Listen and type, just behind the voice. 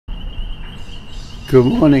Good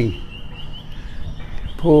morning.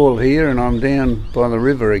 Paul here, and I'm down by the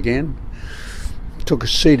river again. Took a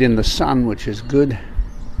seat in the sun, which is good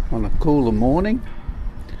on a cooler morning.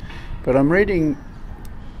 But I'm reading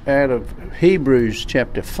out of Hebrews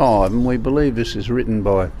chapter 5, and we believe this is written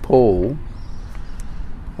by Paul.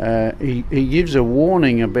 He gives a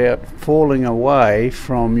warning about falling away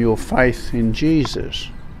from your faith in Jesus.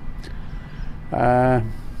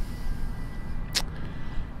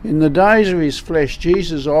 In the days of his flesh,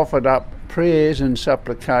 Jesus offered up prayers and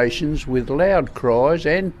supplications with loud cries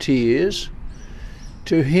and tears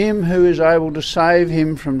to him who is able to save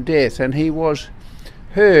him from death, and he was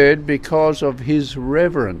heard because of his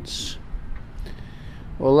reverence.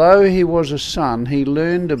 Although he was a son, he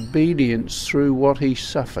learned obedience through what he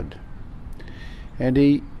suffered. And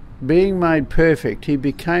he, being made perfect, he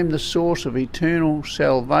became the source of eternal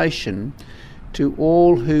salvation to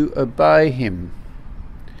all who obey him,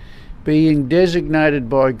 being designated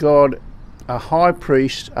by God a high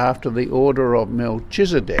priest after the order of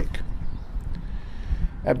Melchizedek.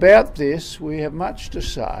 About this we have much to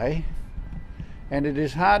say, and it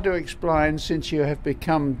is hard to explain since you have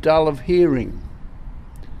become dull of hearing.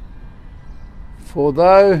 For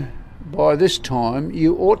though by this time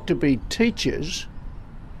you ought to be teachers,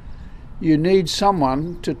 you need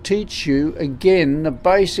someone to teach you again the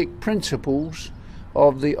basic principles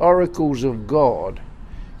of the oracles of God.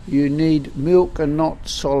 You need milk and not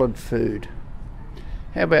solid food.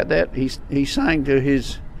 How about that? He's saying to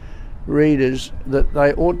his readers that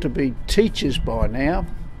they ought to be teachers by now,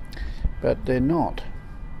 but they're not.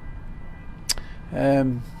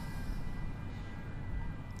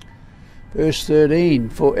 Verse 13,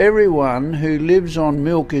 for everyone who lives on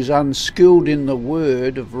milk is unskilled in the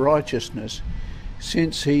word of righteousness,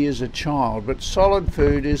 since he is a child, but solid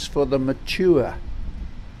food is for the mature,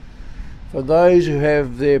 for those who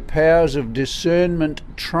have their powers of discernment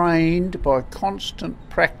trained by constant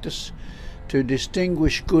practice to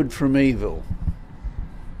distinguish good from evil.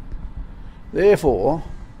 Therefore,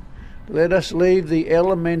 let us leave the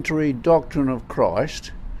elementary doctrine of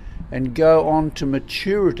Christ and go on to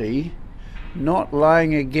maturity, not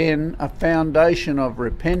laying again a foundation of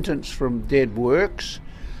repentance from dead works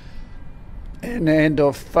and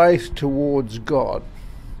of faith towards God,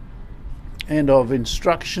 and of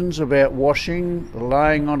instructions about washing, the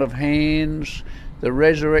laying on of hands, the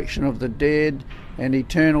resurrection of the dead, and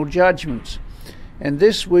eternal judgments. And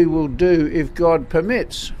this we will do if God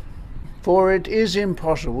permits. For it is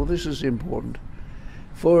impossible, this is important,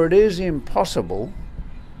 for it is impossible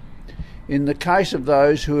in the case of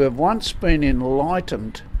those who have once been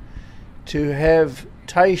enlightened to have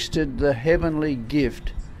tasted the heavenly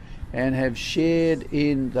gift and have shared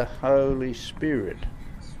in the Holy Spirit,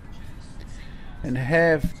 and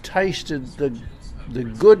have tasted the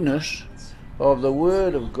goodness of the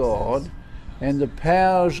Word of God and the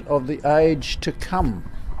powers of the age to come.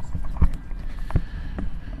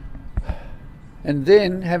 And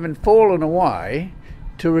then, having fallen away,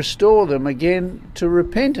 to restore them again to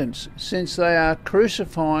repentance, since they are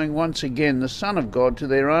crucifying once again the Son of God to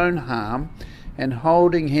their own harm and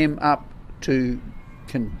holding him up to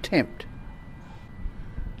contempt.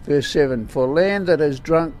 Verse 7, for land that has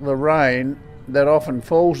drunk the rain that often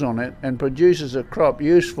falls on it and produces a crop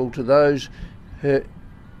useful to those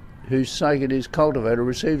whose sake it is cultivated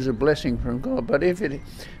receives a blessing from God. But if it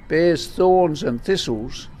bears thorns and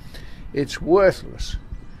thistles, it's worthless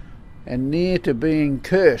and near to being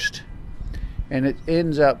cursed, and it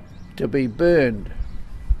ends up to be burned.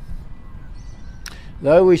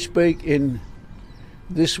 Though we speak in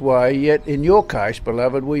this way, yet in your case,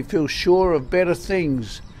 beloved, we feel sure of better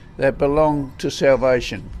things that belong to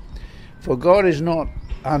salvation. For God is not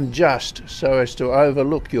unjust so as to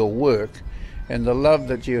overlook your work and the love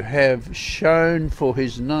that you have shown for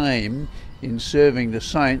his name in serving the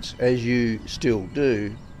saints, as you still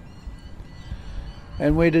do.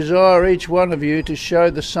 And we desire each one of you to show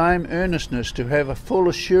the same earnestness, to have a full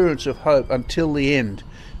assurance of hope until the end,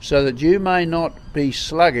 so that you may not be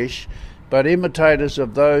sluggish, but imitators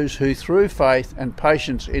of those who through faith and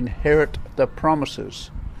patience inherit the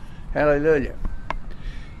promises. Hallelujah.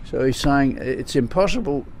 So he's saying it's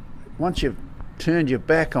impossible, once you've turned your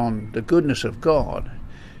back on the goodness of God,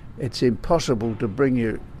 it's impossible to bring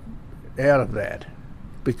you out of that,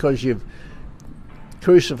 because you've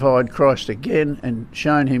crucified Christ again and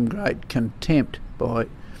shown him great contempt by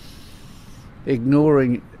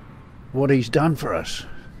ignoring what he's done for us.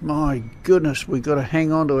 My goodness, we've got to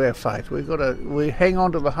hang on to our faith. We hang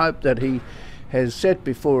on to the hope that he has set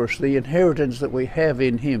before us, the inheritance that we have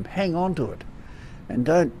in him. Hang on to it. And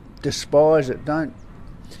don't despise it. Don't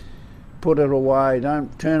put it away.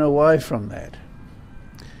 Don't turn away from that.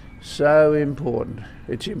 So important.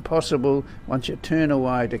 It's impossible once you turn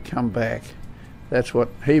away to come back. That's what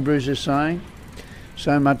Hebrews is saying.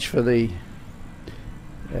 So much for the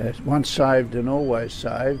once saved and always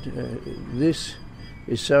saved. This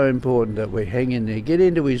is so important that we hang in there. Get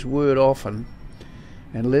into His Word often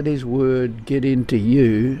and let His Word get into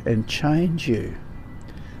you and change you.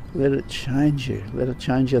 Let it change you. Let it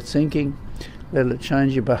change your thinking. Let it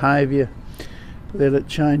change your behaviour. Let it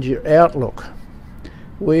change your outlook.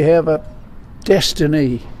 We have a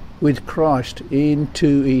destiny with Christ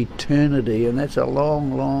into eternity, and that's a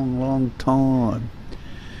long, long, long time.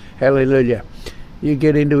 Hallelujah. You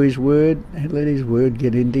get into His Word and let His Word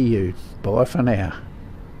get into you. Bye for now.